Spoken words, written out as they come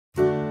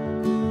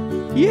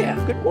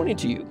Yeah, good morning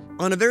to you.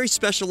 On a very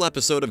special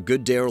episode of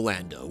Good Day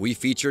Orlando, we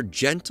featured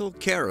Gentle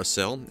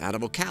Carousel out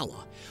of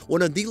Ocala,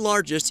 one of the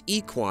largest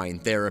equine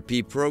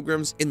therapy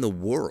programs in the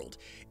world.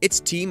 Its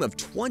team of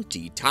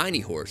 20 tiny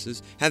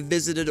horses have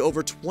visited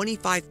over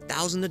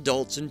 25,000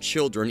 adults and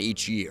children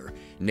each year,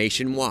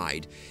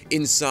 nationwide,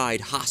 inside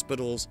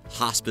hospitals,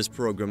 hospice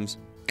programs,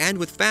 and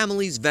with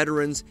families,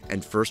 veterans,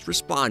 and first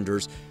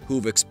responders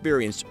who've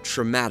experienced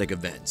traumatic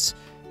events.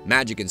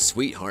 Magic and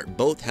Sweetheart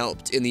both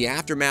helped in the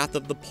aftermath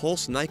of the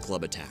Pulse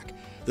nightclub attack,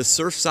 the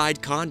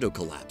Surfside condo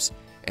collapse,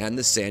 and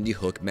the Sandy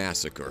Hook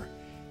massacre.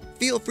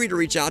 Feel free to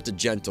reach out to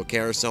Gentle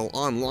Carousel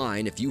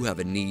online if you have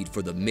a need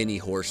for the mini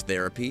horse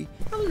therapy.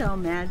 Hello,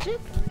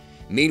 Magic.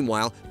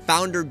 Meanwhile,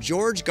 founder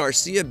George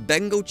Garcia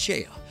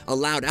Bengochea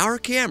allowed our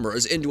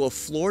cameras into a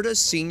Florida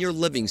senior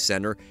living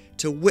center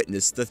to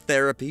witness the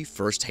therapy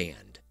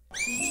firsthand.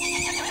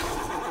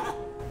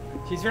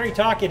 She's very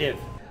talkative.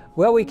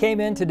 Well, we came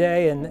in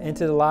today and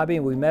into the lobby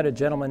and we met a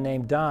gentleman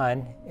named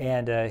Don,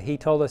 and he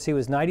told us he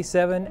was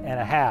 97 and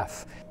a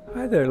half.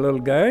 Hi there, little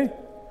guy.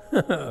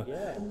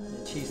 Yeah,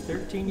 she's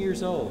 13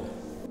 years old.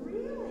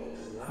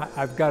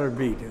 I've got her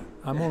beat.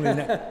 I'm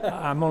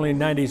only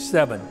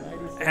 97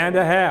 and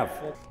a half.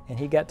 And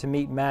he got to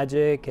meet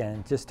Magic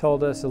and just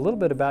told us a little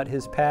bit about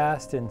his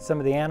past and some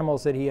of the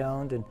animals that he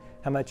owned and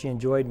how much he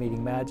enjoyed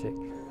meeting Magic.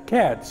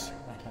 Cats.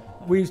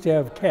 We used to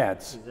have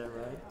cats. Is that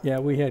right? Yeah,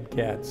 we had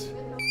cats.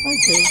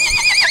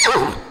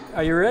 Okay.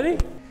 Are you ready?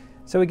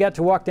 So we got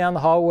to walk down the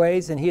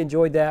hallways and he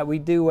enjoyed that. We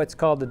do what's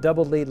called the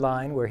double lead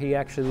line, where he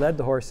actually led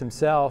the horse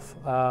himself.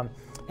 And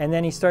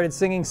then he started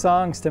singing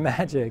songs to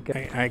Magic.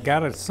 I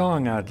got a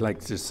song I'd like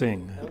to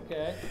sing.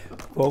 Okay.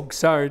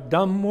 Folks are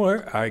dumb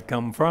where I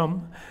come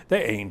from.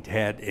 They ain't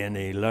had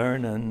any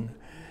learning.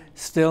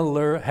 Still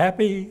they're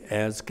happy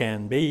as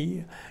can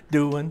be,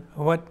 doing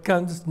what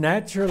comes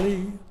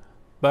naturally.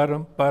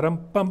 Ba-dum,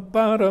 ba-dum, bum,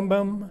 ba-dum,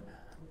 bum.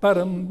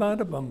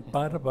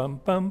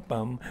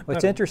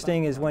 What's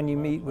interesting is when you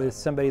meet with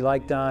somebody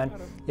like Don,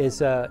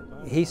 is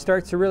he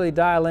starts to really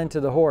dial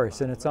into the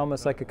horse, and it's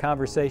almost like a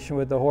conversation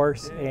with the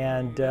horse,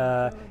 and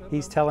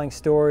he's telling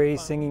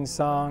stories, singing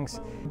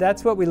songs.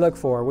 That's what we look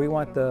for. We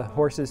want the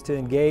horses to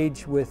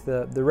engage with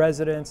the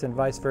residents and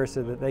vice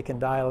versa, that they can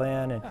dial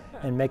in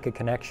and make a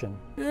connection.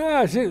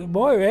 Yeah,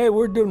 boy, hey,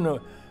 we're doing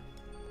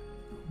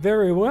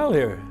very well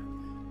here.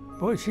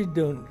 Boy, she's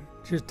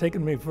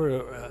taking me for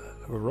a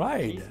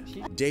ride.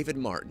 David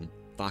Martin,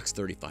 Fox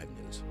 35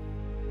 News.